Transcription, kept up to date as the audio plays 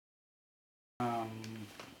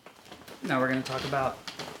Now we're going to talk about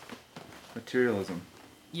materialism.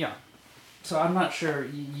 Yeah. So I'm not sure.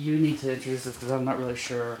 You need to introduce this because I'm not really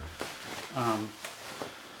sure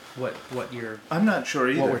what you're. I'm not sure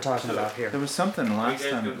either. What we're talking about here. There was something last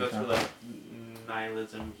time. Are you guys going to go through like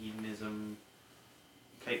nihilism, hedonism,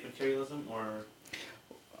 type materialism, or?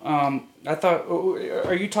 I thought.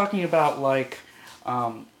 Are you talking about like?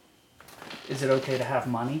 Is it okay to have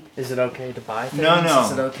money? Is it okay to buy things? No.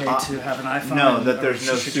 Is it okay to have an iPhone? No, that there's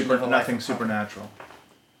nothing supernatural.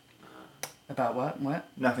 About what? What?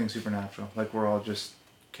 Nothing supernatural. Like we're all just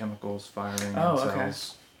chemicals firing Oh, cells. okay.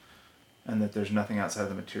 And that there's nothing outside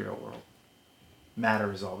the material world.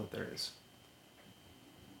 Matter is all that there is.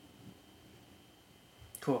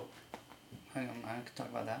 Cool. I can talk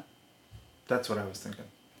about that. That's what I was thinking.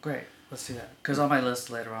 Great. Let's do that. Because on my list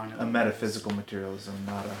later on... A metaphysical materialism,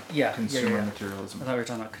 not a consumer materialism. I thought we were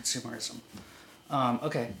talking about consumerism.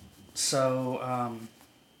 Okay. So,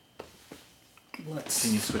 let's...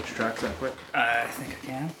 Can you switch tracks that quick? I think I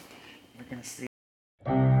can. We're going to see.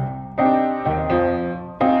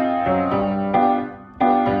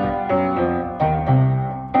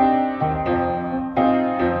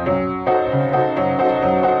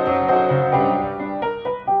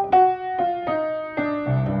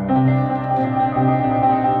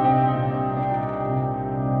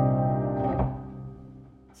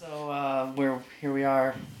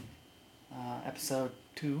 Episode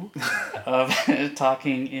 2 of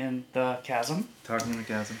Talking in the Chasm. Talking in the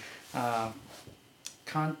Chasm.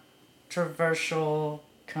 Controversial,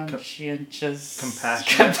 conscientious,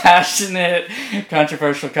 compassionate,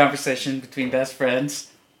 controversial conversation between best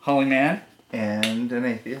friends. Holy man. And an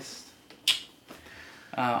atheist.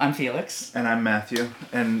 I'm Felix. And I'm Matthew.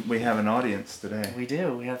 And we have an audience today. We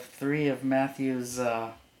do. We have 3 of Matthew's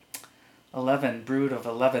 11, brood of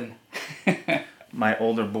 11. My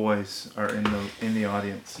older boys are in the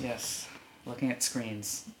audience. Yes, looking at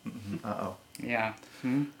screens. Mm-hmm. Uh-oh. Yeah.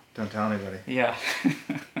 Don't tell anybody. Yeah.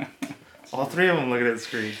 All 3 of them looking at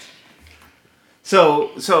screens.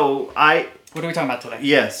 So I... What are we talking about today?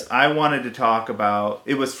 Yes, I wanted to talk about...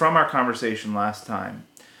 It was from our conversation last time,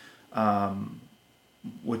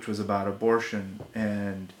 which was about abortion,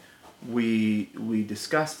 and we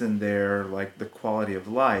discussed in there like the quality of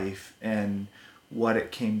life, and what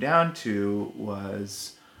it came down to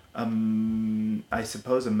was, I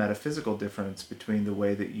suppose, a metaphysical difference between the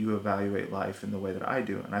way that you evaluate life and the way that I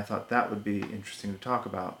do. And I thought that would be interesting to talk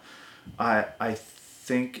about. I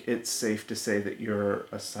think it's safe to say that you're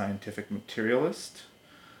a scientific materialist,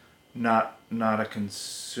 not a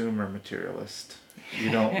consumer materialist.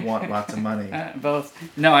 You don't want lots of money. Both.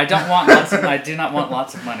 No, I don't want lots of. I do not want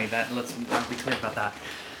lots of money. Let's be clear about that.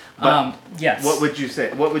 Yes. What would you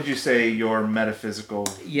say? What would you say your metaphysical?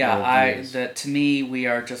 That to me we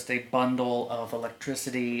are just a bundle of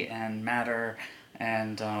electricity and matter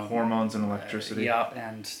and hormones and electricity.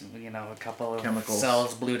 And a couple of chemicals.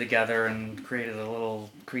 Cells blew together and created a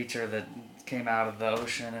little creature that came out of the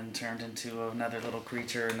ocean and turned into another little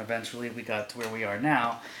creature, and eventually we got to where we are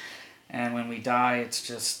now. And when we die, it's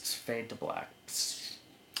just fade to black.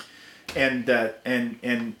 And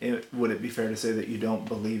would it be fair to say that you don't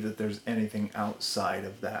believe that there's anything outside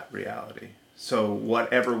of that reality? So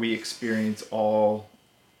whatever we experience, all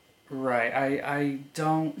right. I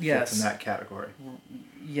don't. Yes. Fits in that category.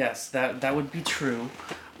 Yes, that would be true.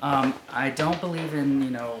 I don't believe in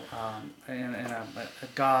in a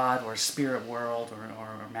god or spirit world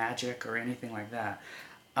or magic or anything like that.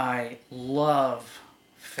 I love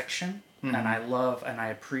fiction. Mm-hmm. And I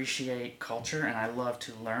appreciate culture, and I love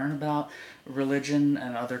to learn about religion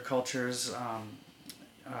and other cultures'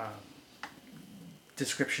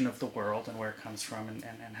 description of the world and where it comes from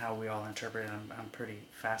and how we all interpret it. I'm pretty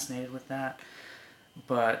fascinated with that.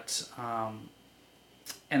 But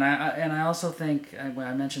and I also think, I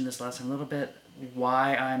mentioned this last time a little bit,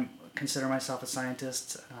 why I consider myself a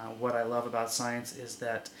scientist. What I love about science is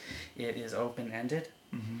that it is open-ended.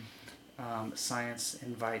 Mm-hmm. Science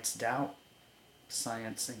invites doubt.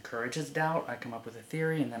 Science encourages doubt. I come up with a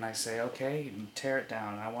theory, and then I say, okay, tear it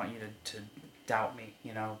down. I want you to doubt me,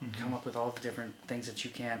 Mm-hmm. Come up with all the different things that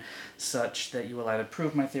you can, such that you will either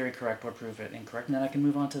prove my theory correct or prove it incorrect, and then I can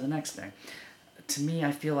move on to the next thing. To me,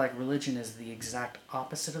 I feel like religion is the exact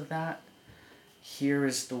opposite of that. Here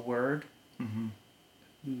is the word. Mm-hmm.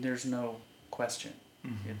 There's no question.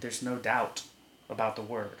 Mm-hmm. There's no doubt about the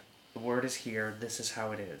word. The word is here. This is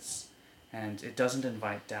how it is. And it doesn't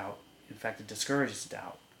invite doubt. In fact, it discourages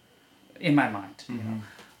doubt, in my mind. Mm-hmm.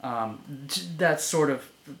 That's sort of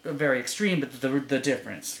very extreme, but the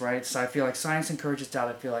difference, right? So I feel like science encourages doubt.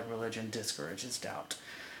 I feel like religion discourages doubt.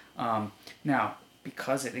 Now,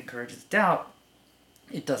 because it encourages doubt,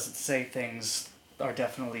 it doesn't say things are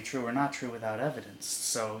definitely true or not true without evidence.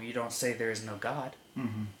 So you don't say there is no God.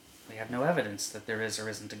 Mm-hmm. We have no evidence that there is or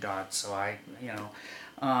isn't a God. So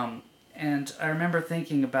and I remember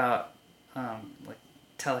thinking about like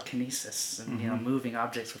telekinesis and moving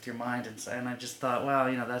objects with your mind, and I just thought, well,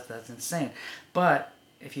 that's insane. But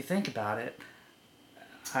if you think about it,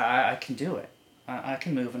 I can do it. I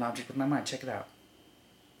can move an object with my mind. Check it out.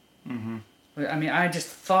 Mm-hmm. I mean, I just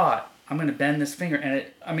thought I'm going to bend this finger,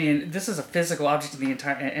 and this is a physical object in the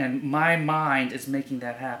entire, and my mind is making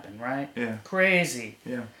that happen, right? Yeah. Crazy.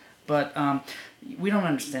 Yeah. But we don't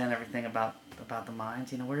understand everything about the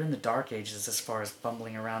mind. We're in the dark ages as far as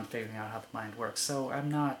fumbling around figuring out how the mind works. So I'm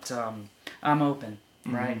not. I'm open,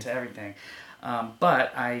 right, to everything.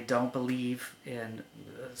 But I don't believe in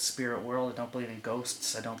the spirit world. I don't believe in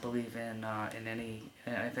ghosts. I don't believe in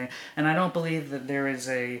anything, and I don't believe that there is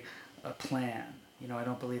a plan. I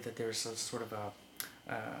don't believe that there's a sort of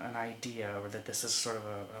an idea, or that this is sort of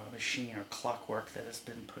a machine or clockwork that has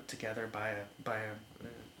been put together by a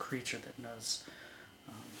creature that knows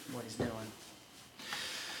what he's doing.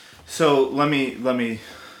 So let me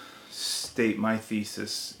state my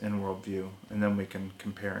thesis and worldview, and then we can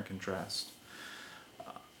compare and contrast.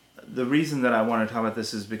 The reason that I want to talk about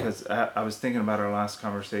this is because I was thinking about our last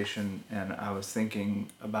conversation, and I was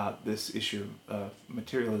thinking about this issue of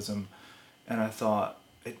materialism, and I thought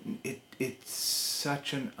it's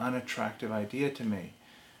such an unattractive idea to me,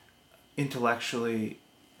 intellectually,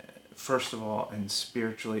 first of all, and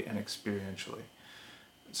spiritually and experientially.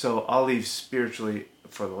 So I'll leave spiritually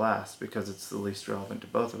for the last because it's the least relevant to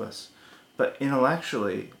both of us. But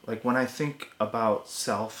intellectually, like when I think about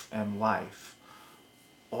self and life,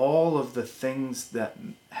 all of the things that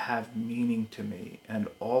have meaning to me and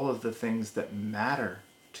all of the things that matter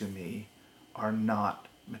to me are not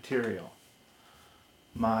material.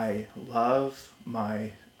 My love,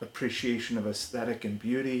 my appreciation of aesthetic and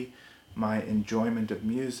beauty, my enjoyment of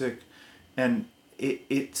music, and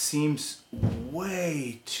it seems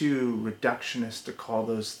way too reductionist to call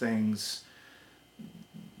those things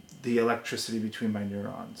the electricity between my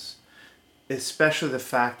neurons. Especially the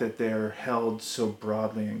fact that they're held so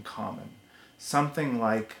broadly in common. Something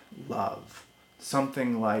like love,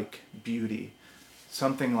 something like beauty,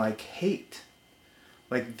 something like hate.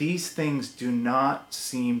 Like these things do not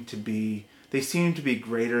seem to be, they seem to be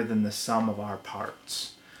greater than the sum of our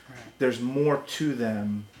parts. Right. There's more to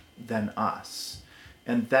them than us.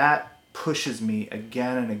 And that pushes me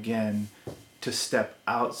again and again to step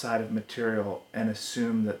outside of material and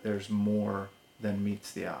assume that there's more than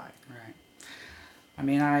meets the eye. Right. I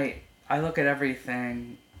mean, I look at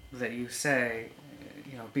everything that you say,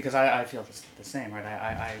 because I feel the same, right?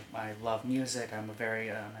 I love music. I'm a very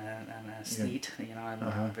an aesthete.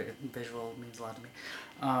 I'm visual means a lot to me.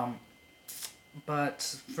 But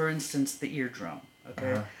for instance, the eardrum.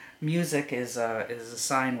 Okay, music is a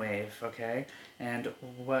sine wave. Okay, and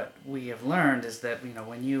what we have learned is that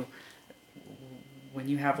when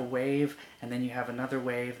you have a wave and then you have another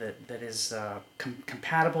wave that is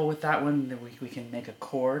compatible with that one, then we can make a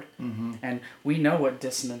chord. Mm-hmm. And we know what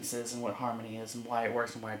dissonance is and what harmony is and why it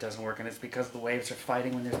works and why it doesn't work. And it's because the waves are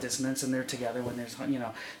fighting when there's dissonance and they're together when there's,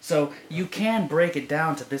 So you can break it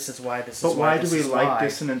down to this is why, this is why, But why do we like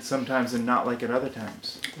dissonance sometimes and not like it other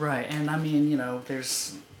times? Right. And I mean,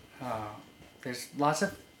 there's lots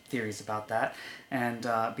of theories about that. And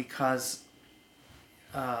because...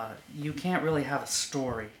 you can't really have a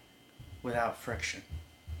story without friction.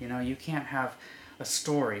 You can't have a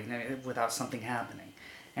story without something happening.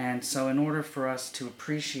 And so in order for us to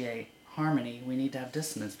appreciate harmony, we need to have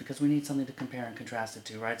dissonance because we need something to compare and contrast it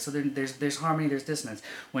to, right? So there's harmony, there's dissonance.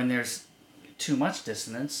 When there's too much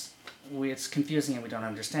dissonance, it's confusing and we don't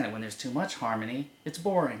understand it. When there's too much harmony, it's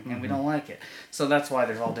boring and we don't like it. So that's why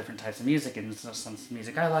there's all different types of music, and some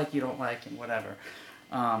music I like, you don't like, and whatever.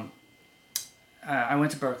 I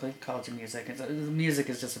went to Berklee College of Music, and so music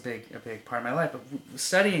is just a big part of my life. But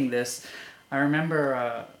studying this, I remember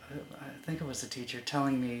I think it was a teacher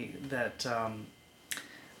telling me that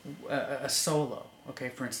a solo, okay,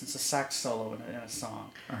 for instance, a sax solo in a song,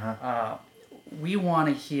 we want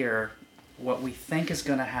to hear what we think is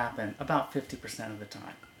going to happen about 50% of the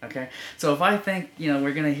time. Okay, so if I think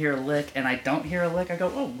we're gonna hear a lick and I don't hear a lick, I go,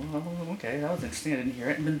 oh, well, okay, that was interesting. I didn't hear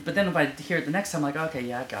it. But then if I hear it the next time, I'm like, okay,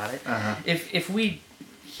 yeah, I got it. If we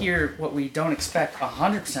hear what we don't expect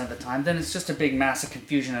 100% of the time, then it's just a big mass of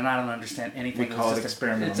confusion, and I don't understand anything. We call it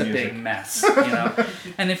experimental music. It's a big mess,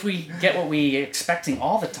 And if we get what we expecting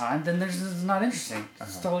all the time, then it's not interesting.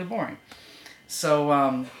 It's totally boring.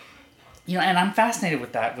 So and I'm fascinated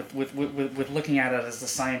with that, with looking at it as a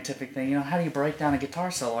scientific thing. How do you break down a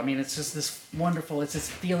guitar solo? I mean, it's just this wonderful, it's this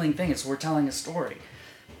feeling thing. We're telling a story.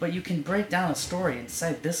 But you can break down a story and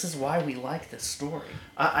say, this is why we like this story.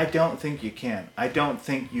 I don't think you can. I don't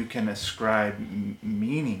think you can ascribe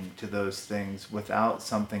meaning to those things without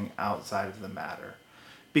something outside of the matter.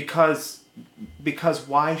 Because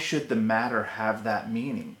why should the matter have that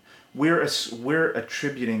meaning? We're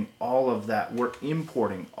attributing all of that, we're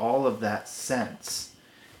importing all of that sense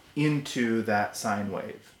into that sine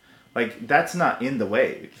wave. Like, that's not in the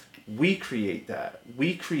wave. We create that.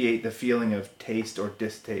 We create the feeling of taste or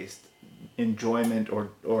distaste, enjoyment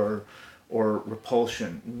or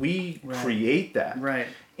repulsion. We create that. Right.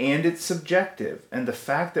 And it's subjective. And the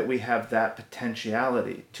fact that we have that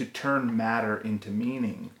potentiality to turn matter into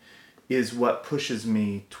meaning is what pushes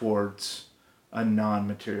me towards a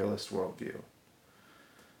non-materialist worldview.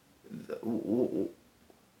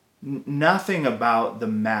 Nothing about the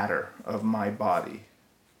matter of my body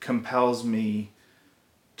compels me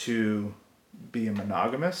to be a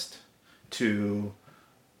monogamist, to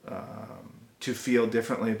feel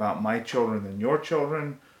differently about my children than your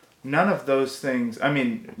children. None of those things. I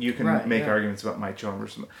mean, you can make arguments about my children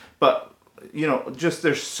versus, but just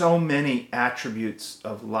there's so many attributes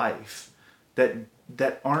of life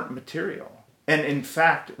that aren't material. And in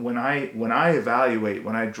fact, when I evaluate,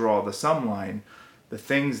 when I draw the sum line, the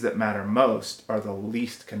things that matter most are the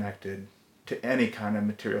least connected to any kind of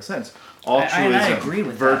material sense. Altruism, I agree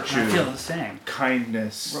with virtue, that. I feel the same.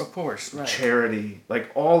 Kindness, of course, right. Charity,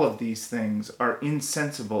 like all of these things are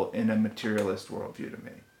insensible in a materialist worldview to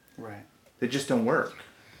me. Right. They just don't work.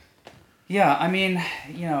 Yeah, I mean,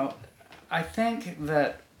 I think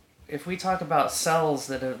that if we talk about cells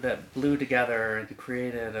that blew together and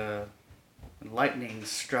created lightning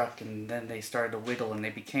struck, and then they started to wiggle and they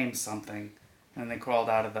became something. And they crawled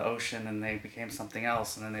out of the ocean and they became something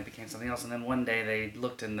else, and then they became something else, and then one day they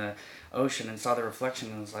looked in the ocean and saw the reflection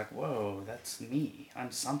and was like, whoa, that's me,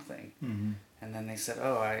 I'm something. Mm-hmm. And then they said,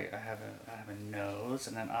 oh, I have a nose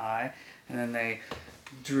and an eye, and then they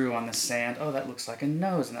drew on the sand, oh, that looks like a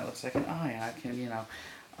nose and that looks like an eye, and I can,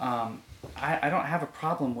 I don't have a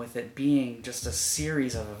problem with it being just a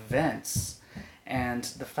series of events, and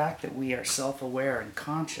the fact that we are self-aware and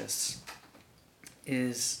conscious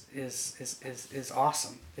is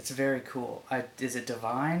awesome. It's very cool. Is it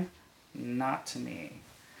divine? Not to me.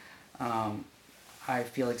 I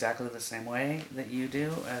feel exactly the same way that you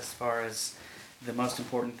do, as far as the most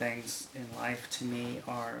important things in life to me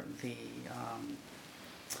are the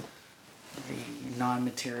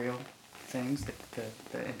non-material things, the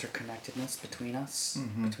interconnectedness between us,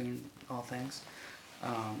 between all things.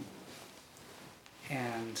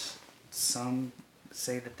 And some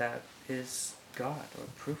say that is God or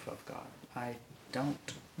proof of God. I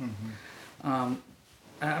don't. I'm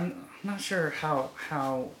not sure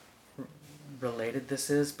how related this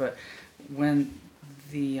is, but when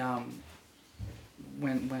the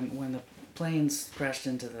when the planes crashed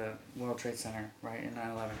into the World Trade Center, right, in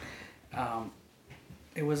 9/11,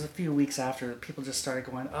 it was a few weeks after people just started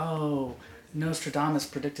going, oh, Nostradamus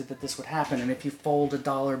predicted that this would happen, and if you fold a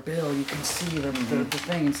dollar bill, you can see the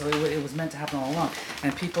thing, and so it was meant to happen all along.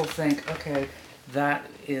 And people think, okay, that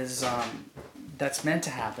is that's meant to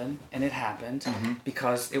happen, and it happened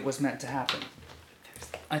because it was meant to happen.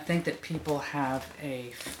 I think that people have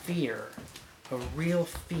a fear, a real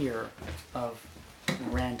fear of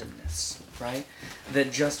randomness, right?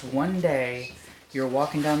 That just one day you're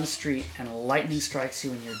walking down the street and lightning strikes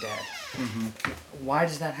you and you're dead. Why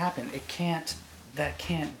does that happen? That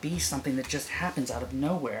can't be something that just happens out of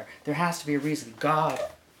nowhere. There has to be a reason. God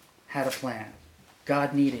had a plan.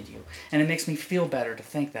 God needed you. And it makes me feel better to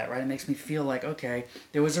think that, right? It makes me feel like, okay,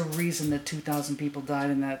 there was a reason that 2,000 people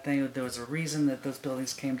died in that thing. There was a reason that those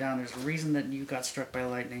buildings came down. There's a reason that you got struck by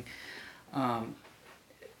lightning. And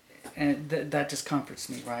that just comforts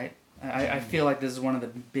me, right? I feel like this is one of the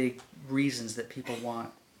big reasons that people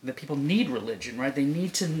need religion, right? They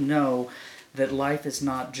need to know that life is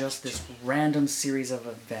not just this random series of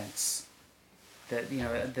events. That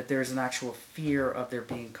there is an actual fear of there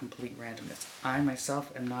being complete randomness. I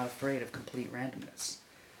myself am not afraid of complete randomness.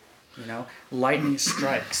 Lightning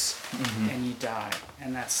strikes and you die,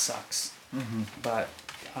 and that sucks. But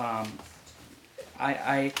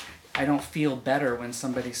I don't feel better when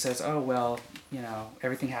somebody says, oh, well,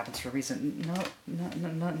 everything happens for a reason. No,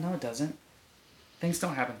 it doesn't. Things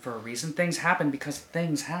don't happen for a reason. Things happen because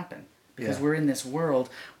things happen. Because we're in this world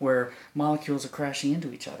where molecules are crashing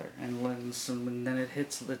into each other, and then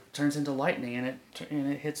it turns into lightning, and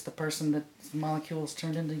it hits the person that the molecules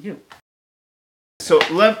turned into you.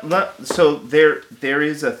 So there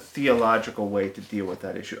is a theological way to deal with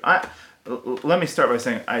that issue. Let me start by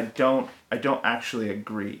saying I don't actually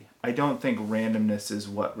agree. I don't think randomness is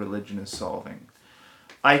what religion is solving.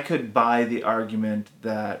 I could buy the argument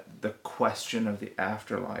that the question of the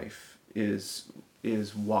afterlife is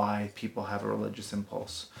why people have a religious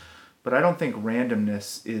impulse, but I don't think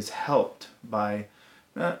randomness is helped by.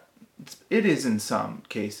 It is in some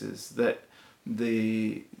cases that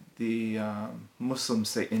the Muslims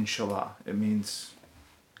say inshallah. It means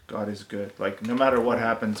God is good. Like no matter what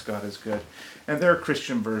happens, God is good, and there are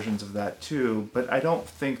Christian versions of that too. But I don't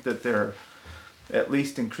think that they're, at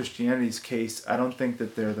least in Christianity's case, I don't think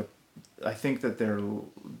that they're the. I think that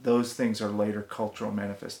those things are later cultural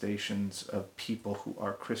manifestations of people who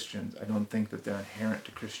are Christians. I don't think that they're inherent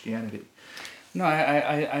to Christianity. No,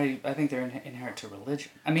 I think they're inherent to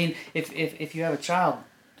religion. I mean, if you have a child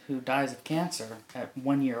who dies of cancer at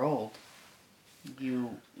 1 year old,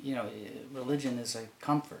 you know, religion is a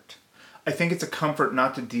comfort. I think it's a comfort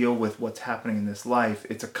not to deal with what's happening in this life.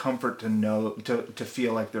 It's a comfort to know, to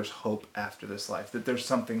feel like there's hope after this life, that there's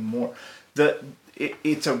something more.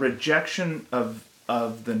 It's a rejection of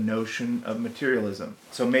the notion of materialism.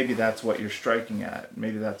 So maybe that's what you're striking at.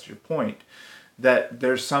 Maybe that's your point. That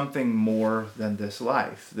there's something more than this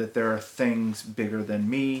life. That there are things bigger than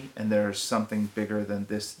me, and there's something bigger than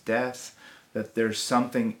this death. That there's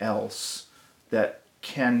something else that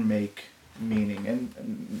can make meaning,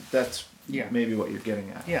 and that's maybe what you're getting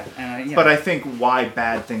at. Yeah. But I think why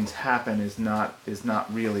bad things happen is not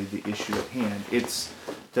really the issue at hand. It's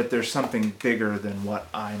that there's something bigger than what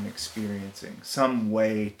I'm experiencing, some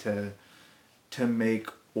way to make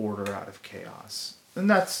order out of chaos. And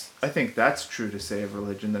I think that's true to say of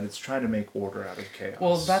religion, that it's trying to make order out of chaos.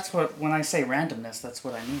 Well, that's when I say randomness, that's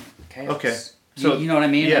what I mean. Chaos. Okay. So you know what I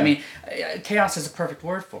mean? Yeah. I mean, chaos is a perfect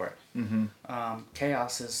word for it. Mm-hmm.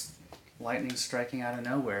 Chaos is lightning striking out of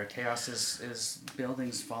nowhere. Chaos is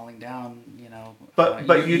buildings falling down. You know.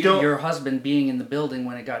 But you don't. Your husband being in the building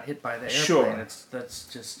when it got hit by the airplane. Sure. That's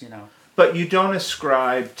just, you know. But you don't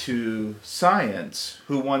ascribe to science,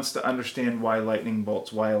 who wants to understand why lightning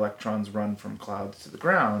bolts, why electrons run from clouds to the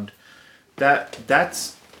ground.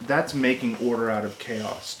 That's making order out of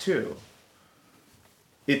chaos too.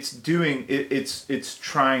 It's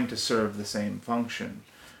trying to serve the same function.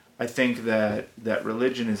 I think that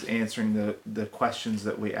religion is answering the questions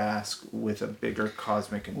that we ask with a bigger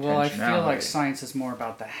cosmic intentionality. Well, I feel like science is more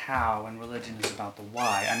about the how and religion is about the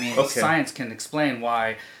why. I mean, Okay. Science can explain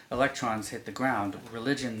why electrons hit the ground.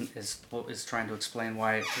 Religion is trying to explain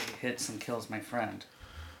why it hits and kills my friend.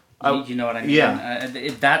 You know what I mean? Yeah.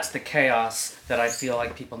 That's the chaos that I feel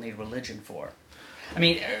like people need religion for. I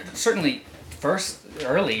mean, certainly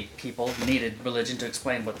early people needed religion to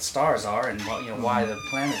explain what the stars are and why the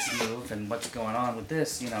planets move and what's going on with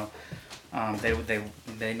this. They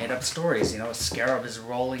made up stories. A scarab is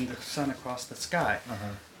rolling the sun across the sky.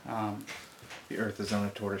 The Earth is on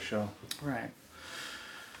a tortoiseshell. Right.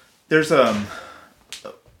 There's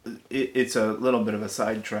it's a little bit of a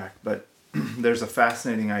sidetrack, but there's a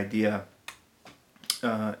fascinating idea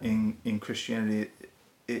in Christianity.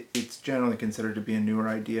 It's generally considered to be a newer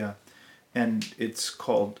idea. And it's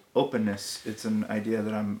called openness. It's an idea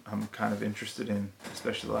that I'm kind of interested in,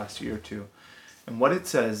 especially the last year or two. And what it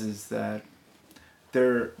says is that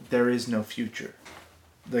there is no future.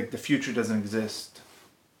 Like the future doesn't exist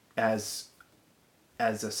as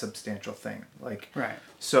a substantial thing. Like right.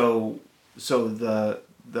 So the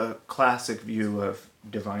classic view of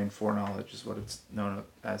divine foreknowledge is what it's known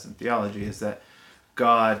as in theology, is that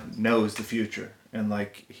God knows the future. And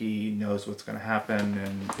like he knows what's going to happen,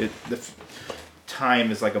 and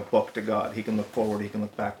time is like a book to God. He can look forward, he can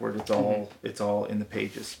look backward. It's all in the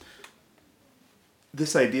pages.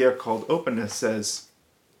 This idea called openness says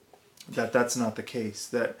that that's not the case.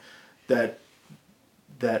 That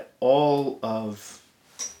all of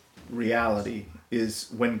reality is,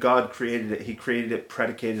 when God created it, he created it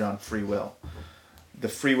predicated on free will. The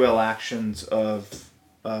free will actions of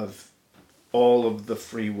all of the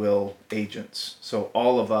free will agents. So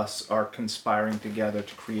all of us are conspiring together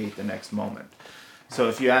to create the next moment. So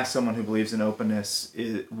if you ask someone who believes in openness,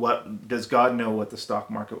 what does God know what the stock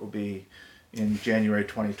market will be in January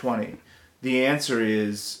 2020? The answer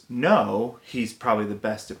is no. He's probably the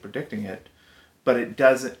best at predicting it. But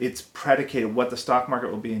it's predicated, what the stock market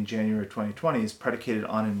will be in January 2020 is predicated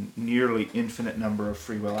on a nearly infinite number of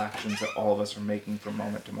free will actions that all of us are making from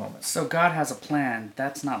moment to moment. So God has a plan.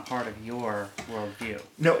 That's not part of your worldview.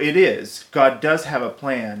 No, it is. God does have a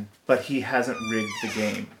plan, but he hasn't rigged the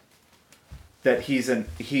game. that he's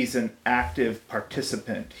an active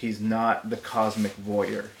participant. He's not the cosmic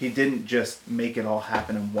voyeur. He didn't just make it all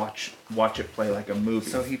happen and watch it play like a movie.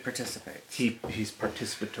 So he participates. He's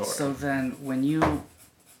participatory. So then when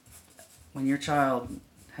your child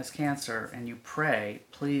has cancer and you pray,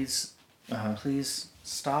 please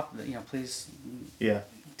stop, please Yeah.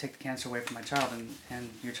 take the cancer away from my child, and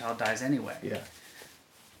your child dies anyway. Yeah.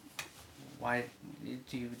 Why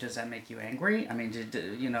does that make you angry? I mean,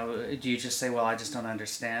 do you just say, well, I just don't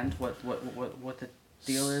understand what the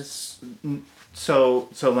deal is? So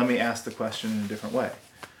let me ask the question in a different way.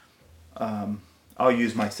 I'll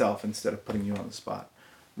use myself instead of putting you on the spot.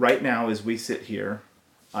 Right now, as we sit here,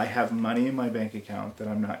 I have money in my bank account that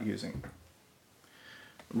I'm not using.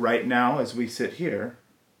 Right now, as we sit here,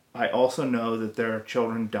 I also know that there are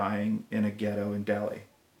children dying in a ghetto in Delhi.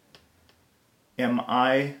 Am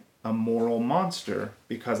I a moral monster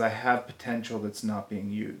because I have potential that's not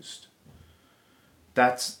being used?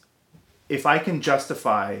 That's, if I can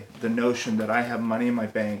justify the notion that I have money in my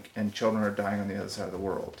bank and children are dying on the other side of the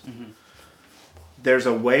world, there's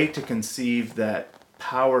a way to conceive that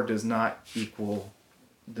power does not equal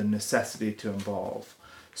the necessity to involve.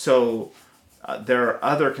 So there are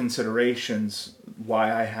other considerations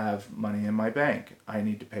why I have money in my bank. I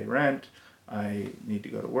need to pay rent. I need to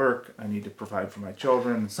go to work. I need to provide for my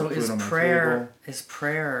children. So put is food on my prayer table.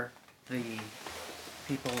 the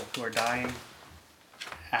people who are dying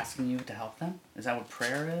asking you to help them? Is that what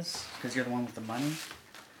prayer is? Because you're the one with the money?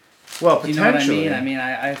 Well, Do you know what I potentially. mean? I mean,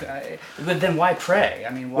 I but then why pray?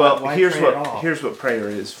 I mean, why here's pray what at all? here's what prayer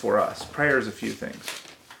is for us. Prayer is a few things.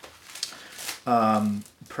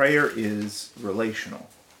 Prayer is relational.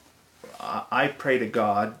 I pray to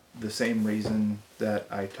God the same reason that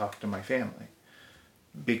I talk to my family,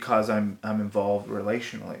 because I'm involved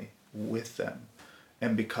relationally with them,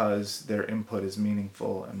 and because their input is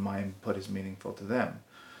meaningful and my input is meaningful to them.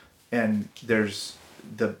 And there's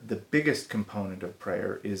the biggest component of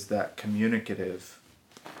prayer is that communicative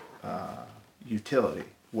utility,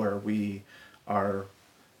 where we are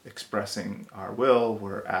expressing our will,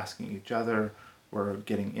 we're asking each other, we're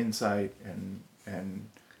getting insight and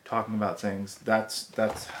talking about things.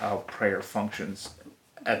 That's how prayer functions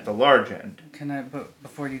at the large end. Can I? But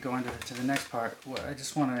before you go on to the next part, I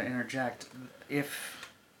just want to interject. If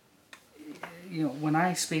when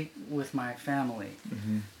I speak with my family,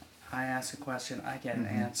 I ask a question, I get an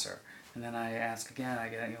answer, and then I ask again, I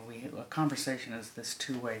get. A conversation is this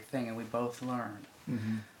two-way thing, and we both learn.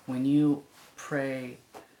 When you pray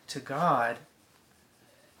to God,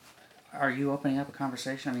 are you opening up a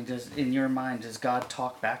conversation? I mean, in your mind, does God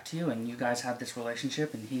talk back to you, and you guys have this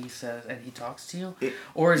relationship, and He says, and He talks to you,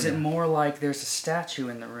 or is it more like there's a statue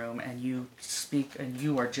in the room, and you speak, and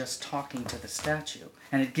you are just talking to the statue,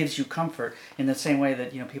 and it gives you comfort in the same way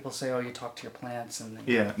that people say, oh, you talk to your plants, and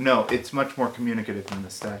No, it's much more communicative than the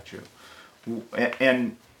statue,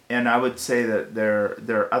 and I would say that there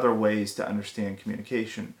are other ways to understand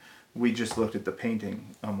communication. We just looked at the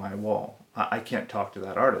painting on my wall. I can't talk to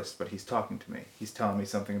that artist, but he's talking to me. He's telling me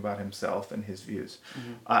something about himself and his views.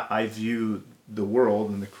 I view the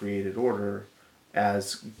world and the created order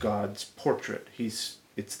as God's portrait.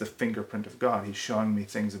 It's the fingerprint of God. He's showing me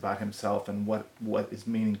things about himself and what is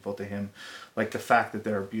meaningful to him, like the fact that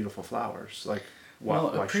there are beautiful flowers. Like, why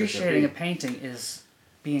appreciating a should there be? painting is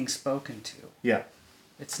being spoken to. Yeah.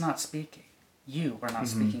 It's not speaking. You are not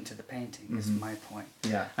speaking to the painting, is my point.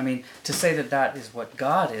 Yeah. I mean, to say that is what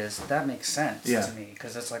God is, that makes sense Yeah. to me.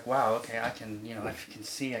 Because it's like, wow, okay, I can, I can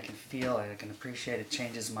see, I can feel, I can appreciate. It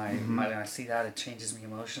changes my when I see that, it changes me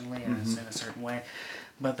emotionally and it's in a certain way.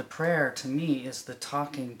 But the prayer, to me, is the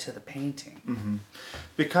talking to the painting.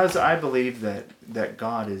 Because I believe that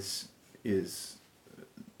God is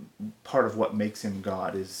part of what makes him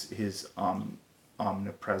God is his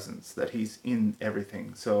omnipresence, that he's in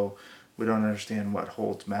everything. So we don't understand what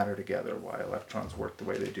holds matter together, why electrons work the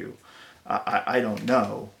way they do. I don't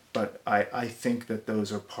know, but I think that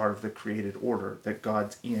those are part of the created order, that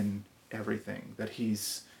God's in everything, that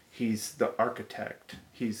he's the architect.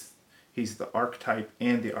 He's the archetype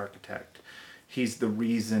and the architect. He's the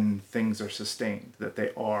reason things are sustained, that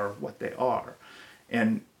they are what they are.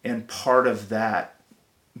 And part of that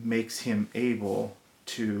makes him able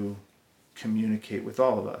to communicate with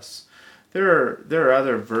all of us. There are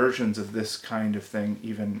other versions of this kind of thing,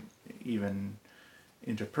 even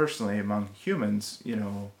interpersonally among humans.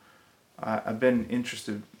 I've been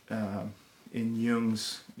interested in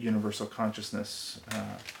Jung's universal consciousness. I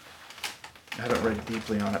haven't read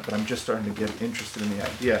deeply on it, but I'm just starting to get interested in the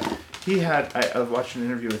idea. I watched an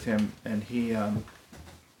interview with him, and he had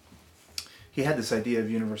this idea of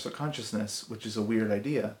universal consciousness, which is a weird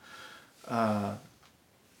idea,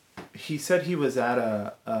 he said he was at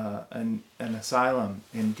an asylum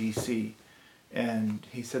in D.C. and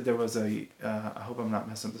he said there was I hope I'm not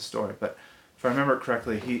messing up the story, but if I remember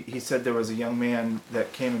correctly, he said there was a young man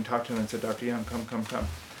that came and talked to him and said, "Dr. Young, come."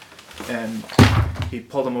 And he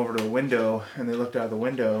pulled him over to a window, and they looked out of the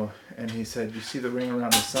window, and he said, "You see the ring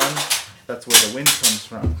around the sun? That's where the wind comes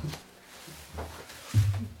from."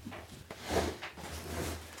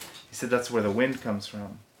 He said, "That's where the wind comes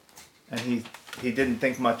from." And he didn't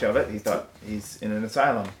think much of it. He thought, he's in an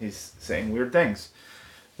asylum. He's saying weird things.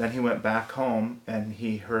 Then he went back home, and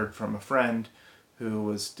he heard from a friend who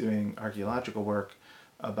was doing archaeological work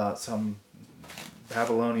about some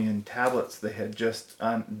Babylonian tablets they had just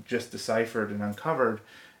deciphered and uncovered,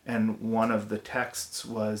 and one of the texts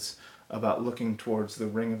was about looking towards the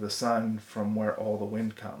ring of the sun from where all the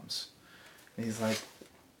wind comes. And he's like,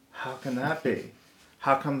 how can that be?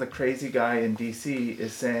 How come the crazy guy in DC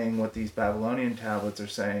is saying what these Babylonian tablets are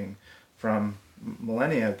saying from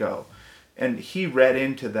millennia ago? And he read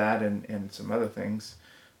into that and some other things,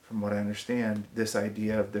 from what I understand, this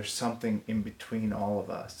idea of there's something in between all of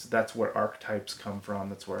us. That's where archetypes come from.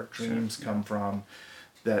 That's where dreams come from.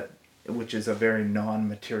 Which is a very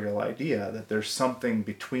non-material idea, that there's something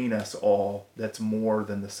between us all that's more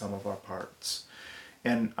than the sum of our parts.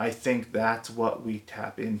 And I think that's what we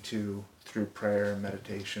tap into through prayer and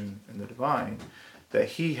meditation and the divine, that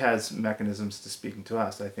he has mechanisms to speaking to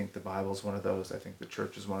us. I think the Bible's one of those. I think the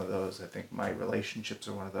church is one of those. I think my relationships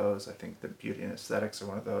are one of those. I think the beauty and aesthetics are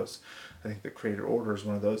one of those. I think the creator order is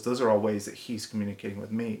one of those. Those are all ways that he's communicating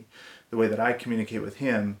with me. The way that I communicate with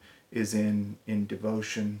him is in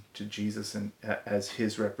devotion to Jesus and as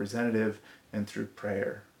his representative, and through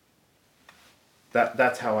prayer.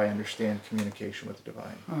 That's how I understand communication with the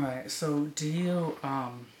divine. All right. So do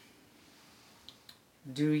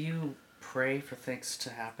you pray for things to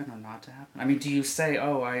happen or not to happen? I mean, do you say,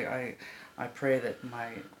 "Oh, I pray that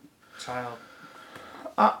my child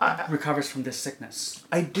recovers from this sickness"?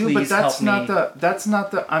 I do, Please but help me. that's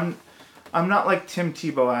not the I'm not like Tim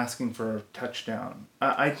Tebow asking for a touchdown.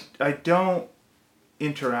 I don't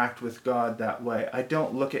interact with God that way. I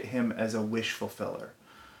don't look at him as a wish fulfiller.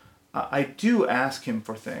 I do ask him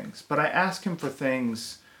for things, but I ask him for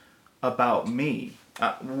things about me.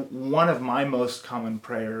 One of my most common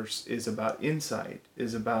prayers is about insight,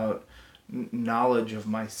 is about knowledge of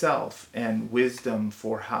myself and wisdom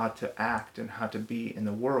for how to act and how to be in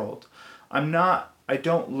the world. I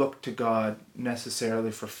don't look to God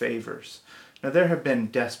necessarily for favors. Now, there have been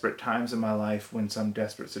desperate times in my life when some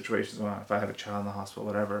desperate situations went on, if I had a child in the hospital,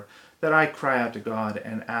 whatever, that I cry out to God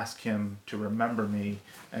and ask him to remember me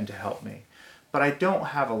and to help me. But I don't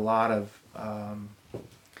have a lot of...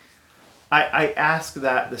 I ask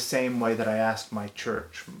that the same way that I ask my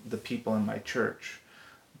church, the people in my church,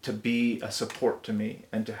 to be a support to me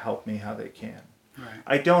and to help me how they can. Right.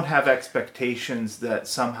 I don't have expectations that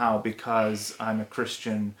somehow because I'm a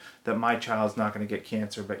Christian that my child's not going to get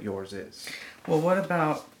cancer but yours is. Well, what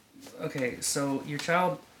about, okay, so your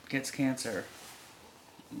child gets cancer,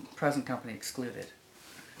 present company excluded.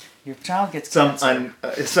 Your child gets cancer.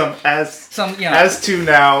 As to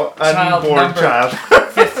now, unborn child.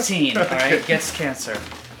 15, all right, gets cancer.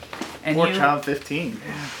 And Poor child 15.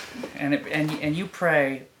 And you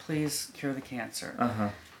pray, please cure the cancer. Uh-huh.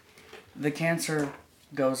 The cancer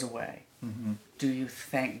goes away. Mm-hmm. Do you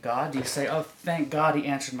thank God? Do you say, "Oh, thank God he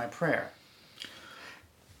answered my prayer"?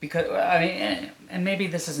 Because I mean, and maybe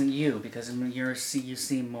this isn't you, because you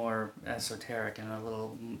seem more esoteric and a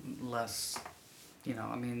little less,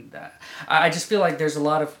 I mean, I just feel like there's a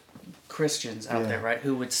lot of Christians out there, right,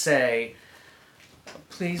 who would say,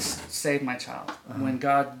 "Please save my child." Uh-huh. When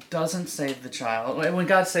God doesn't save the child,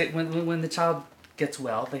 when the child gets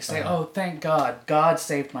well, they say, "Oh, thank God, God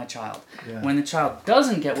saved my child." Yeah. When the child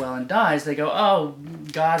doesn't get well and dies, they go, "Oh,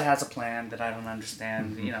 God has a plan that I don't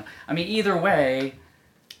understand." Mm-hmm. I mean, either way,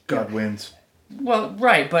 God wins. Well,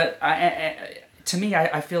 right, but to me,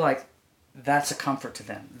 I feel like that's a comfort to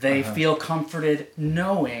them. They feel comforted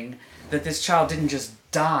knowing that this child didn't just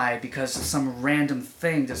die because of some random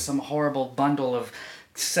thing, just some horrible bundle of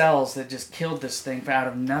cells that just killed this thing out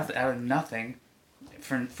of nothing.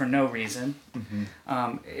 For no reason.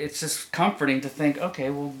 Mm-hmm. It's just comforting to think, okay,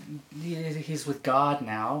 well, he's with God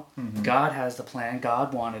now. Mm-hmm. God has the plan.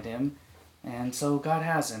 God wanted him. And so God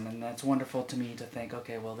has him. And that's wonderful to me to think,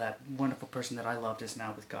 okay, well, that wonderful person that I loved is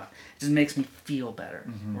now with God. It just makes me feel better,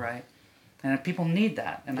 right? And people need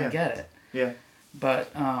that, and I get it. Yeah. But...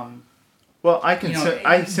 well,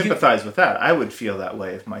 I sympathize with that. I would feel that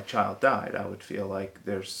way if my child died. I would feel like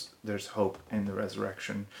there's hope in the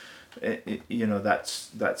resurrection. that's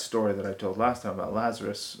that story that I told last time about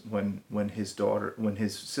Lazarus, when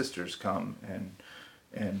his sisters come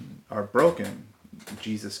and are broken,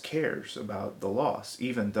 Jesus cares about the loss,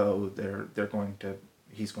 even though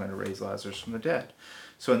he's going to raise Lazarus from the dead.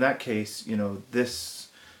 So in that case, this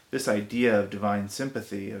idea of divine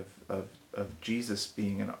sympathy, of Jesus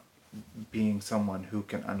being someone who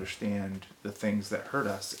can understand the things that hurt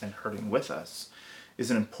us and hurting with us, is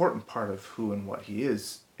an important part of who and what he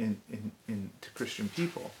is to Christian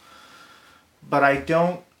people. But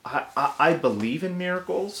I believe in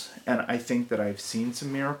miracles, and I think that I've seen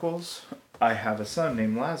some miracles. I have a son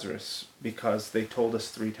named Lazarus because they told us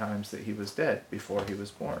 3 times that he was dead before he was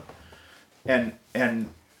born. And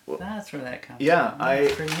That's where that comes yeah, from.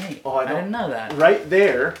 That's pretty neat. I didn't know that. Right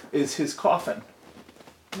there is his coffin.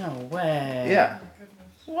 No way. Yeah.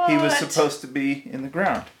 What? He was supposed to be in the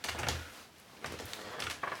ground.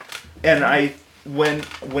 And when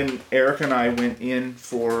Eric and I went in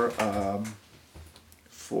for an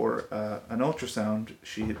ultrasound,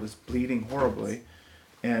 she was bleeding horribly,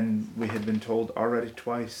 and we had been told already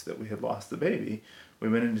twice that we had lost the baby. We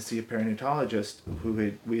went in to see a perinatologist who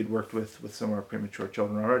we had worked with some of our premature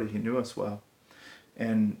children already. He knew us well,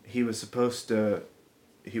 and he was supposed to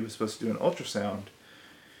do an ultrasound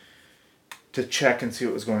to check and see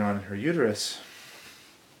what was going on in her uterus,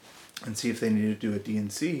 and see if they needed to do a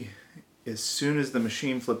D&C. As soon as the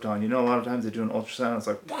machine flipped on, a lot of times they do an ultrasound, it's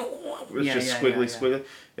like, squiggly.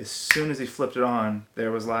 As soon as he flipped it on,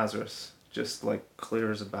 there was Lazarus, just like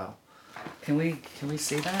clear as a bell. Can we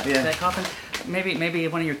see that? Yeah. That coffin? Maybe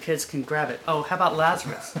one of your kids can grab it. Oh, how about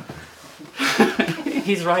Lazarus?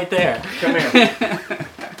 He's right there. Come here.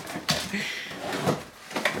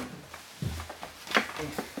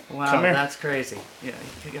 Wow, Come here. That's crazy. Yeah,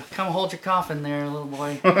 come hold your coffin there, little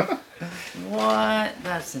boy. What?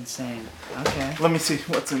 That's insane. Okay. Let me see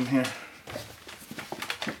what's in here.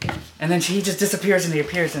 And then he just disappears and he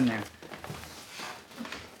appears in there.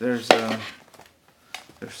 There's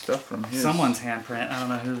stuff from his. Someone's handprint. I don't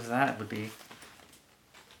know whose that would be.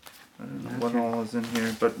 I don't know what all is in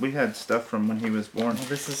here, but we had stuff from when he was born. Well,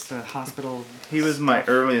 this is the hospital. He was my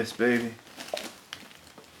earliest baby.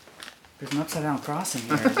 There's an upside down cross in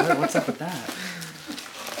here. What's up with that?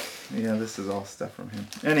 Yeah, this is all stuff from him.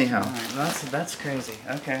 Anyhow. All right, that's crazy.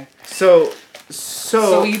 Okay. So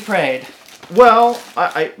you prayed. Well,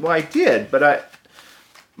 I did, but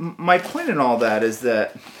my point in all that is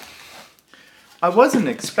that I wasn't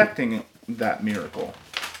expecting that miracle.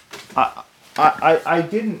 I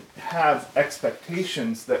didn't have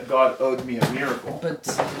expectations that God owed me a miracle. But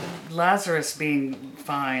Lazarus being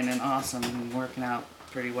fine and awesome and working out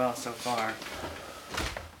pretty well so far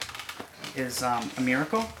is a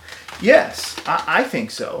miracle? Yes, I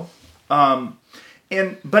think so. But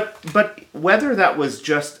whether that was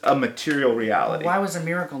just a material reality. Why was a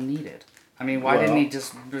miracle needed? I mean, why didn't he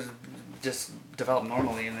just develop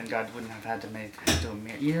normally and then God wouldn't have had to do a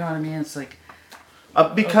miracle? You know what I mean? It's like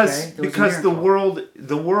because the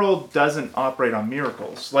miracle. world doesn't operate on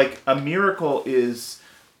miracles. Like a miracle is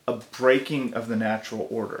a breaking of the natural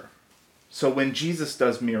order. So when Jesus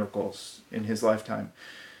does miracles in his lifetime,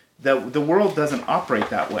 the world doesn't operate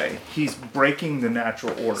that way. He's breaking the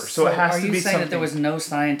natural order. So it has to be something. Are you saying that there was no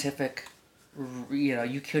scientific,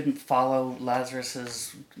 you couldn't follow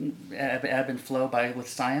Lazarus's ebb and flow with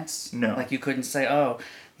science? No. Like you couldn't say, oh,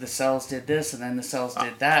 the cells did this and then the cells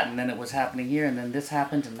did that and then it was happening here and then this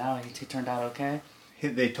happened and now he turned out okay?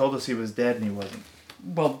 They told us he was dead and he wasn't.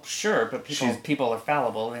 Well, sure, but people are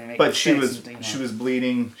fallible. They make but she was mistakes, she was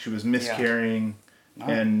bleeding. She was miscarrying,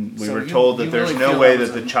 and we So were told that there's really no feel way that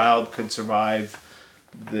that was the child could survive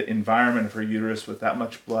the environment of her uterus with that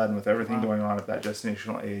much blood and with everything Wow. going on at that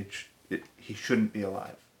gestational age. He shouldn't be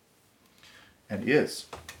alive, and he is.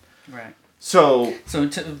 Right. So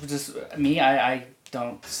I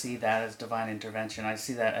don't see that as divine intervention. I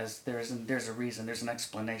see that as there's a reason, there's an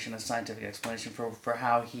explanation, a scientific explanation for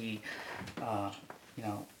how he,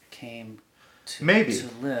 came to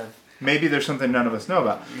live. Maybe there's something none of us know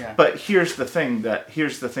about. Yeah. But here's the thing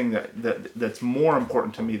that's more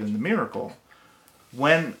important to me than the miracle.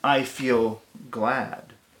 When I feel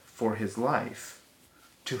glad for his life,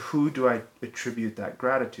 to who do I attribute that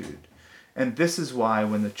gratitude? And this is why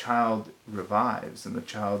when the child revives and the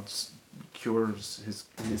child's cures,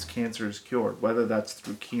 his cancer is cured, whether that's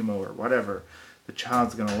through chemo or whatever, the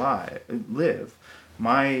child's going to live.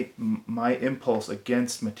 My impulse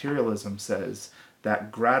against materialism says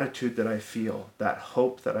that gratitude that I feel, that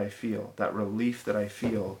hope that I feel, that relief that I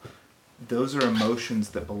feel, those are emotions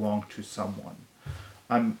that belong to someone.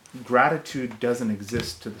 Gratitude doesn't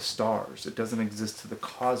exist to the stars. It doesn't exist to the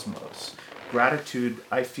cosmos. gratitude,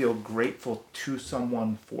 I feel grateful to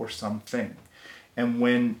someone for something. And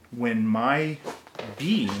when my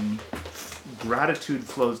being, gratitude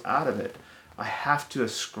flows out of it, I have to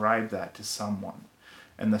ascribe that to someone.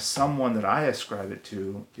 And the someone that I ascribe it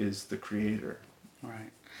to is the Creator.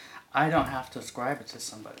 Right. I don't have to ascribe it to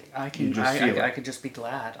somebody. I can. You just feel it. I could just be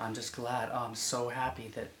glad. I'm just glad. Oh, I'm so happy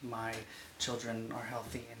that my children are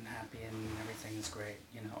healthy and happy and everything is great.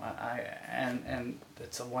 You know, and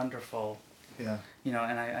it's a wonderful. Yeah. You know,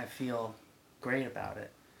 and I feel great about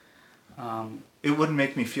it. It wouldn't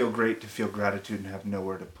make me feel great to feel gratitude and have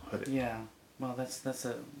nowhere to put it. Yeah. Well, I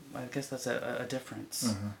guess that's a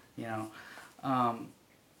difference. Mm-hmm. You know.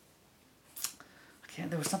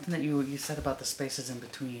 There was something that you said about the spaces in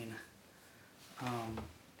between, but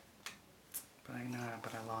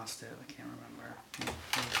I lost it. I can't remember.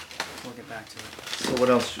 We'll get back to it. So what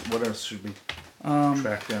else should we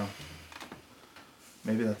track down?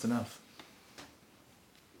 Maybe that's enough.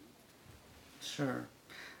 Sure.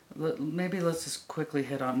 Maybe let's just quickly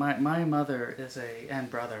hit on my mother and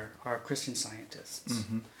brother are Christian scientists,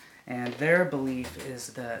 Mm-hmm. and their belief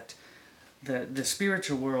is that the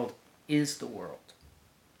spiritual world is the world.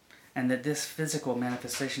 And that this physical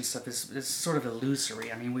manifestation stuff is sort of illusory.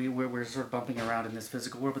 I mean, we're sort of bumping around in this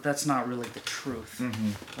physical world, but that's not really the truth,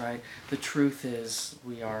 Mm-hmm. right? The truth is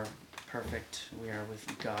we are perfect. We are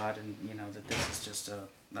with God, and you know that this is just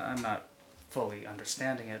I'm not fully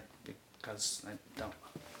understanding it because I don't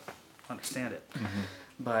understand it. Mm-hmm.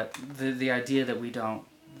 But the idea that we don't,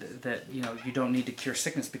 that you know, you don't need to cure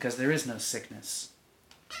sickness because there is no sickness.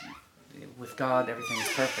 With God, everything is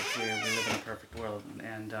perfect. We live in a perfect world,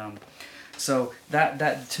 and so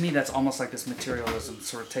that to me, that's almost like this materialism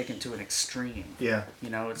sort of taken to an extreme. Yeah. You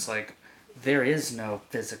know, it's like there is no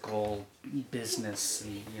physical business,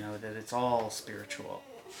 and you know that it's all spiritual.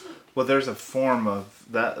 Well, there's a form of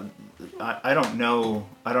that. I don't know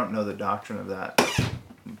the doctrine of that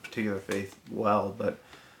particular faith well, but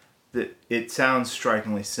it sounds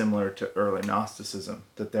strikingly similar to early Gnosticism.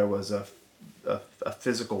 That there was a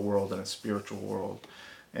physical world and a spiritual world,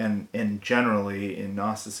 and generally in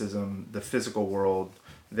Gnosticism, the physical world,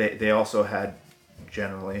 they also had,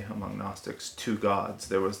 generally among Gnostics, two gods.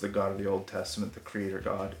 There was the God of the Old Testament, the Creator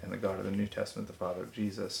God, and the God of the New Testament, the Father of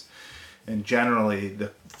Jesus. And generally,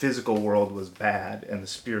 the physical world was bad, and the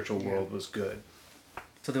spiritual world was good.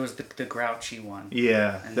 So there was the grouchy one.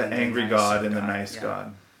 Yeah, And the then angry nice God and the nice yeah.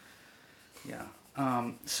 God.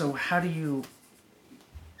 Yeah. So how do you?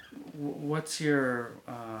 What's your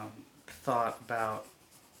thought about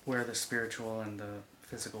where the spiritual and the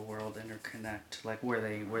physical world interconnect, like where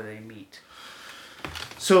they meet?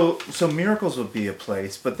 So miracles would be a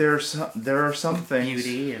place, but there are some things,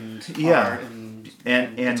 Beauty and yeah, art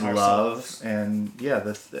and love solos. and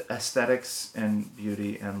the aesthetics and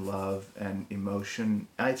beauty and love and emotion.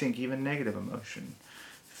 I think even negative emotion,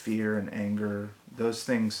 fear and anger. Those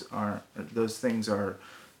things are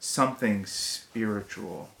something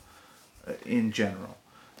spiritual in general,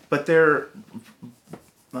 but they're.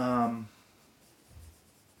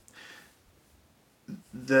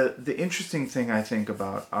 The interesting thing I think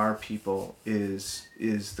about our people is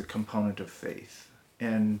the component of faith,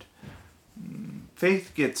 and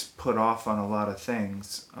faith gets put off on a lot of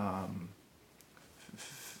things.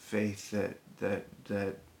 Faith that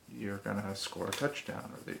you're gonna score a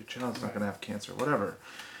touchdown, or that your child's not gonna have cancer, whatever,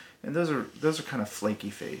 and those are kind of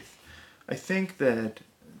flaky faith. I think that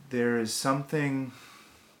there is something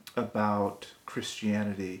about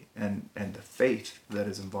Christianity and the faith that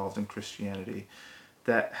is involved in Christianity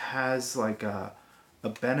that has like a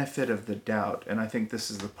benefit of the doubt. And I think this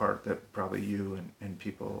is the part that probably you and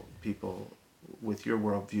people with your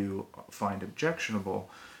worldview find objectionable.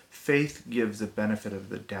 Faith gives the benefit of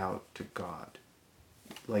the doubt to God.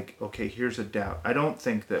 Like, okay, here's a doubt. I don't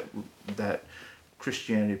think that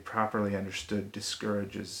Christianity properly understood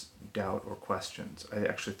discourages doubt or questions. I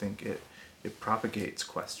actually think it propagates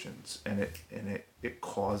questions, and it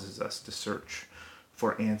causes us to search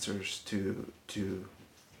for answers to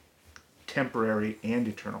temporary and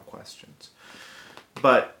eternal questions.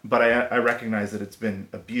 But I recognize that it's been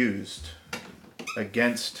abused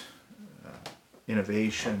against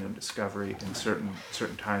innovation and discovery in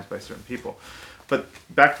certain times by certain people. But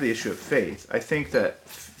back to the issue of faith, I think that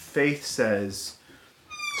faith says,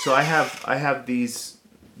 so I have these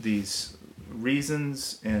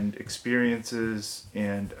reasons and experiences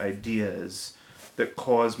and ideas that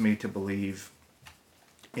cause me to believe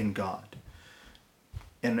in God.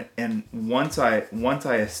 And once I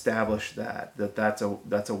establish that's a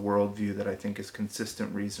worldview that I think is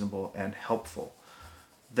consistent, reasonable, and helpful,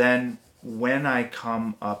 then when I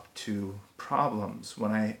come up to problems,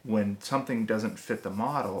 when something doesn't fit the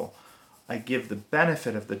model, I give the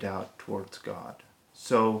benefit of the doubt towards God.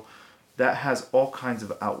 So that has all kinds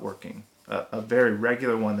of outworking. A very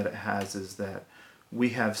regular one that it has is that we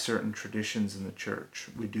have certain traditions in the church.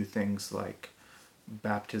 We do things like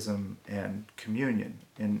baptism and communion.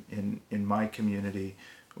 In my community,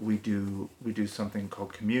 we do something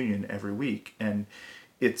called communion every week, and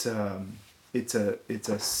it's a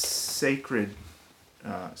sacred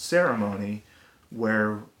ceremony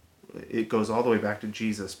where it goes all the way back to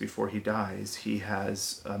Jesus. Before he dies, he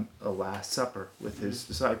has a last supper with his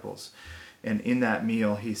disciples, and in that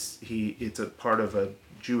meal, it's a part of a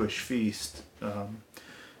Jewish feast,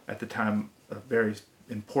 at the time a very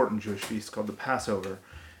important Jewish feast called the Passover,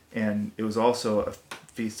 and it was also a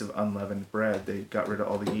feast of unleavened bread. They got rid of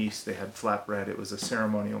all the yeast. They had flatbread. It was a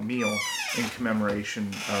ceremonial meal in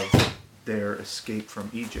commemoration of their escape from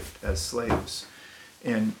Egypt as slaves.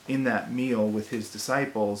 And in that meal with his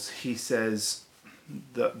disciples, he says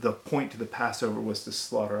the point to the Passover was to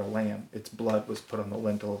slaughter a lamb. Its blood was put on the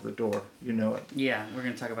lintel of the door. You know it. Yeah, we're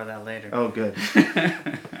going to talk about that later. Oh, good.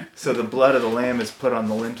 So the blood of the lamb is put on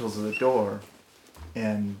the lintels of the door,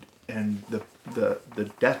 and the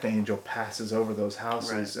death angel passes over those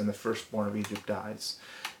houses, right. And the firstborn of Egypt dies,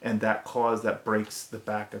 and that breaks the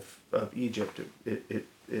back of Egypt.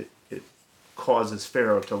 It causes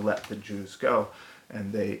Pharaoh to let the Jews go,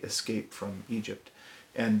 and they escape from Egypt.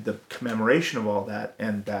 And the commemoration of all that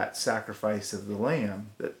and that sacrifice of the lamb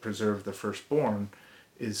that preserved the firstborn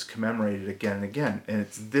is commemorated again and again. And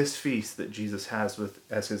it's this feast that Jesus has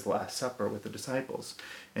as his last supper with the disciples.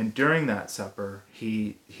 And during that supper,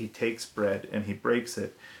 he takes bread and he breaks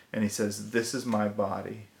it, and he says, "This is my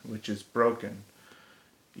body, which is broken.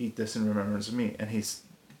 Eat this in remembrance of me." And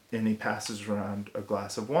he passes around a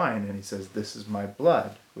glass of wine, and he says, "This is my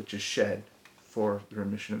blood, which is shed for the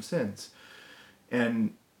remission of sins."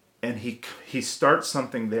 And he starts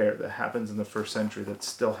something there that happens in the first century that's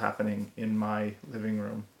still happening in my living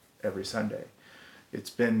room every Sunday. It's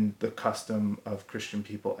been the custom of Christian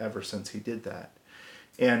people ever since he did that.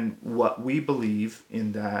 And what we believe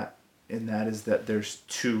in that is that there's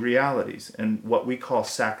two realities, and what we call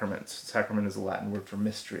sacraments. Sacrament is a Latin word for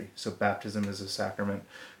mystery. So baptism is a sacrament,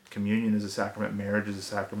 communion is a sacrament, marriage is a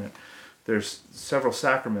sacrament. There's several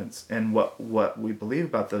sacraments, and what we believe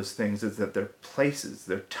about those things is that they're places,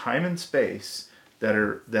 they're time and space that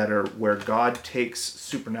are where God takes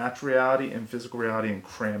supernatural reality and physical reality and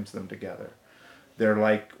crams them together. They're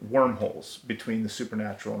like wormholes between the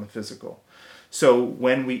supernatural and the physical. So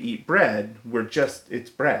when we eat bread, it's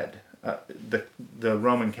bread. The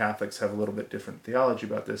Roman Catholics have a little bit different theology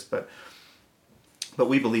about this, but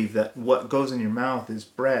we believe that what goes in your mouth is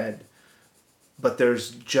bread. But there's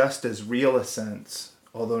just as real a sense,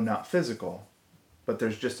 although not physical, but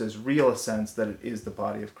there's just as real a sense that it is the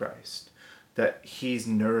body of Christ, that he's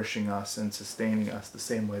nourishing us and sustaining us the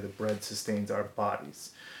same way the bread sustains our bodies.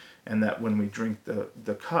 And that when we drink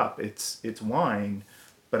the cup, it's wine,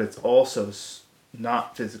 but it's also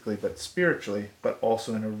not physically but spiritually, but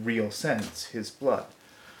also in a real sense, his blood.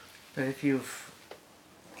 But if you've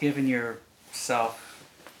given yourself,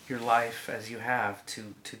 your life as you have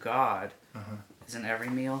to God, isn't every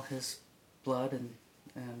meal his blood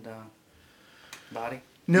and body?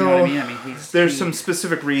 No, you know what I mean? There's some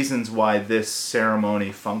specific reasons why this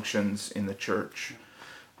ceremony functions in the church.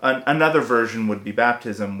 Another version would be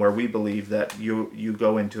baptism, where we believe that you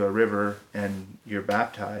go into a river and you're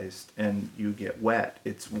baptized and you get wet.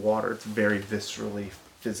 It's water. It's very viscerally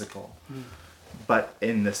physical. But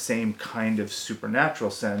in the same kind of supernatural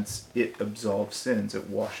sense, it absolves sins. It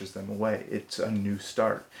washes them away. It's a new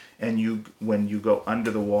start. And when you go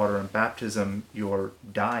under the water in baptism, you're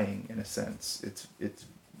dying in a sense. It's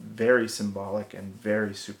very symbolic and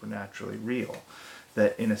very supernaturally real.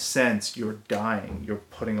 That in a sense you're dying. You're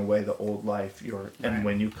putting away the old life. And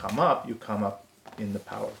when you come up in the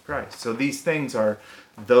power of Christ. So these things are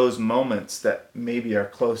those moments that maybe are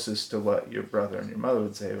closest to what your brother and your mother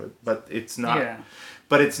would say, but it's not. Yeah.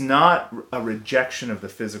 But it's not a rejection of the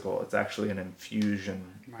physical. It's actually an infusion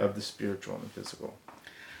of the spiritual and the physical.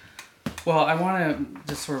 Well, I want to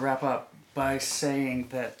just sort of wrap up by saying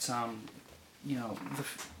that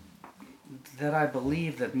that I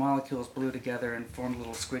believe that molecules blew together and formed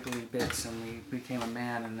little squiggly bits, and we became a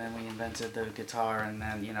man, and then we invented the guitar, and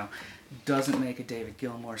then, doesn't make a David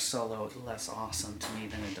Gilmour solo less awesome to me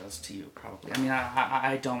than it does to you, probably. I mean,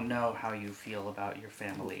 I don't know how you feel about your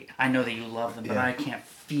family. I know that you love them, but I can't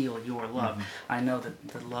feel your love. Mm-hmm. I know that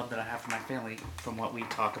the love that I have for my family, from what we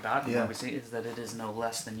talk about and what we say, is that it is no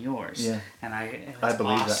less than yours. Yeah. And it's I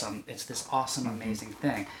believe awesome. That. It's this awesome, amazing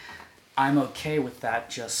thing. I'm okay with that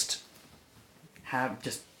just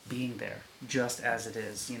being there, just as it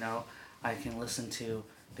is. I can listen to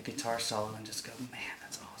the guitar solo and just go, man,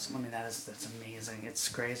 that's awesome. I mean, that's amazing. It's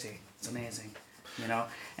crazy. It's amazing.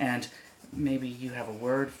 And maybe you have a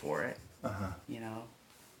word for it.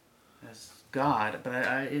 As God, but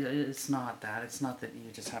it's not that. It's not that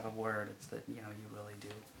you just have a word. It's that you really do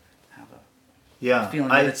have a feeling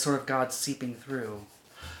that it's sort of God seeping through.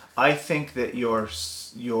 I think that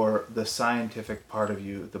the scientific part of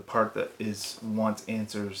you, the part that wants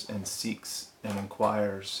answers and seeks and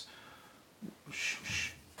inquires,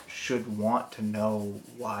 should want to know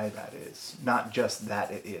why that is, not just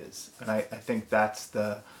that it is. And I think that's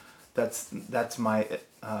my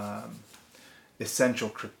essential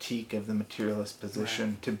critique of the materialist position.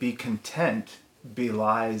 Right. To be content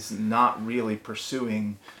belies not really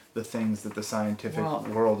pursuing the things that the scientific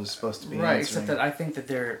world is supposed to be answering. Except that I think that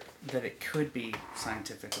it could be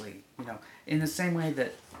scientifically, in the same way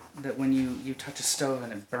that when you touch a stove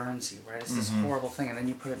and it burns you, right? It's this horrible thing, and then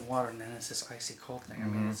you put it in water, and then it's this icy cold thing. I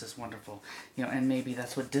mean, it's this wonderful, and maybe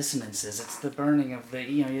that's what dissonance is. It's the burning of the,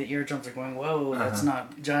 your eardrums are going, whoa, that's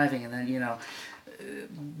not jiving, and then,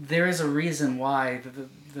 there is a reason why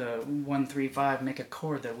the 1-3-5 make a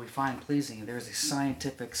chord that we find pleasing. There is a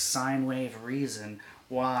scientific sine wave reason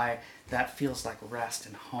why that feels like rest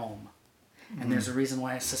and home. And there's a reason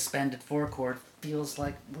why a suspended 4-chord feels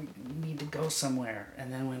like we need to go somewhere.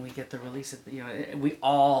 And then when we get the release,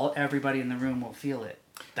 everybody in the room will feel it.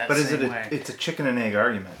 But is it it's a chicken and egg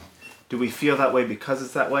argument? Do we feel that way because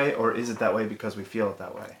it's that way, or is it that way because we feel it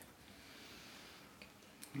that way?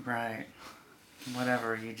 Right.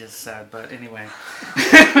 Whatever you just said, but anyway.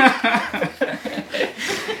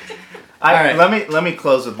 All right. Let me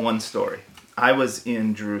close with one story. I was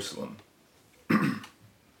in Jerusalem.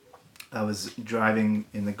 I was driving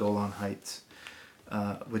in the Golan Heights,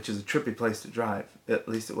 which is a trippy place to drive. At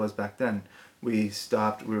least it was back then. We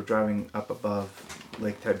stopped. We were driving up above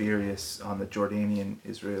Lake Tiberias on the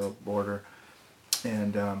Jordanian-Israel border,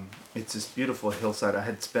 and it's this beautiful hillside. I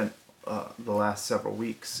had spent the last several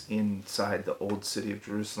weeks inside the old city of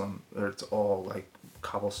Jerusalem, where it's all like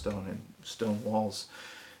cobblestone and stone walls,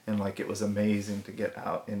 and like it was amazing to get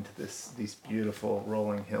out into these beautiful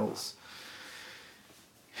rolling hills.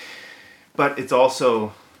 But it's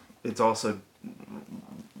also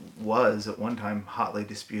was at one time hotly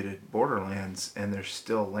disputed borderlands, and there's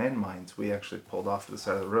still landmines. We actually pulled off to the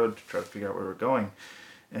side of the road to try to figure out where we were going,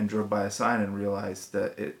 and drove by a sign and realized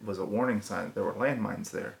that it was a warning sign that there were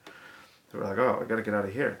landmines there. So we're like, oh, I gotta get out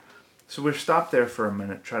of here. So we stopped there for a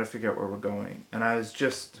minute, try to figure out where we're going, and I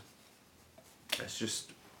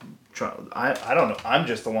don't know. I'm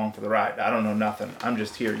just along for the ride. I don't know nothing. I'm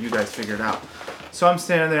just here. You guys figure it out. So I'm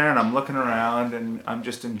standing there and I'm looking around and I'm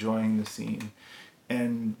just enjoying the scene.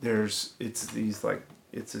 And it's this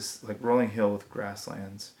like rolling hill with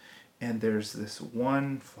grasslands, and there's this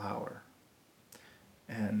one flower.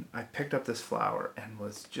 And I picked up this flower and it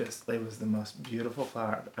was the most beautiful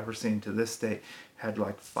flower I've ever seen to this day. Had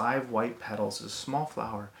like 5 white petals, a small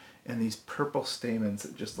flower, and these purple stamens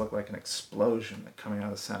that just looked like an explosion coming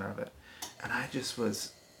out of the center of it. And I just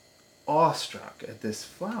was awestruck at this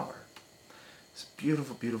flower. This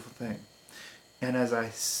beautiful, beautiful thing. And as I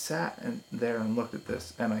sat there and looked at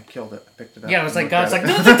this, and I killed it, I picked it up. Yeah, it was like God's like,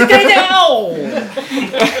 no!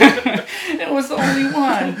 It was the only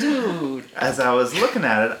one, dude. As I was looking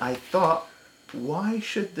at it, I thought, why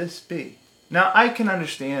should this be? Now, I can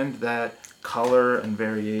understand that color and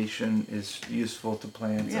variation is useful to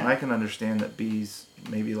plants, and I can understand that bees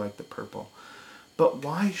maybe like the purple. But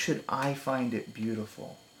why should I find it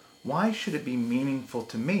beautiful? Why should it be meaningful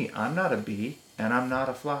to me? I'm not a bee, and I'm not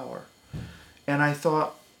a flower. And I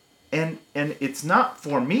thought, and it's not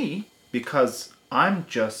for me, because I'm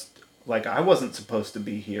just, like, I wasn't supposed to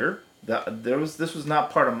be here. This was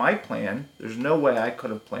not part of my plan. There's no way I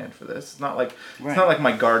could have planned for this. It's not like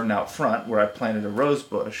my garden out front where I planted a rose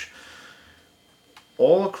bush.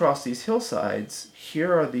 All across these hillsides,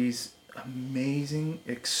 here are these amazing,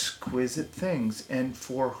 exquisite things. And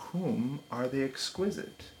for whom are they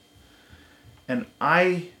exquisite? And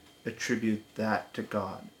I attribute that to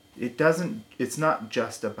God. It's not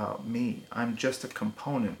just about me. I'm just a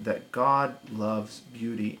component that God loves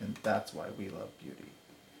beauty, and that's why we love beauty.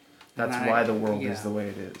 That's why the world is the way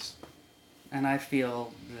it is. And I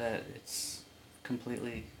feel that it's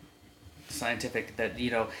completely scientific that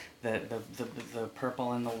the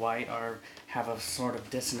purple and the white have a sort of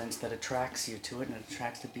dissonance that attracts you to it, and it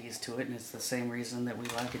attracts the bees to it, and it's the same reason that we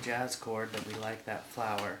like a jazz chord, that we like that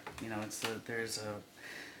flower.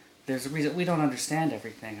 there's a reason we don't understand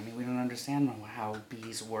everything. I mean, we don't understand how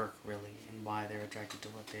bees work really and why they're attracted to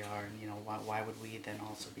what they are, and why would we then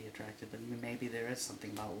also be attracted? But maybe there is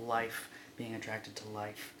something about life being attracted to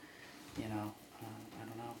life. I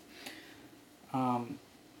don't know.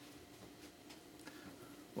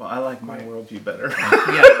 Well, I like my worldview better.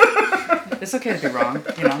 Yeah, it's okay to be wrong.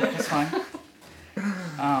 It's fine.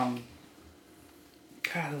 God,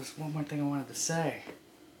 there was one more thing I wanted to say.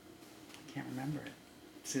 I can't remember it.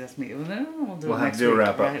 See, that's me. We'll do We'll it have next to do a week,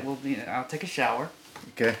 wrap up. right? I'll take a shower,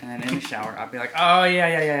 Okay. and then in the shower, I'll be like, oh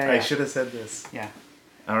yeah. I should have said this. Yeah.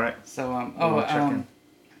 All right. So We'll check in.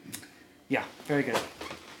 yeah, very good.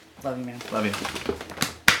 Love you, man. Love you.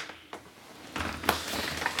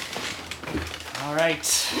 All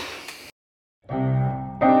right.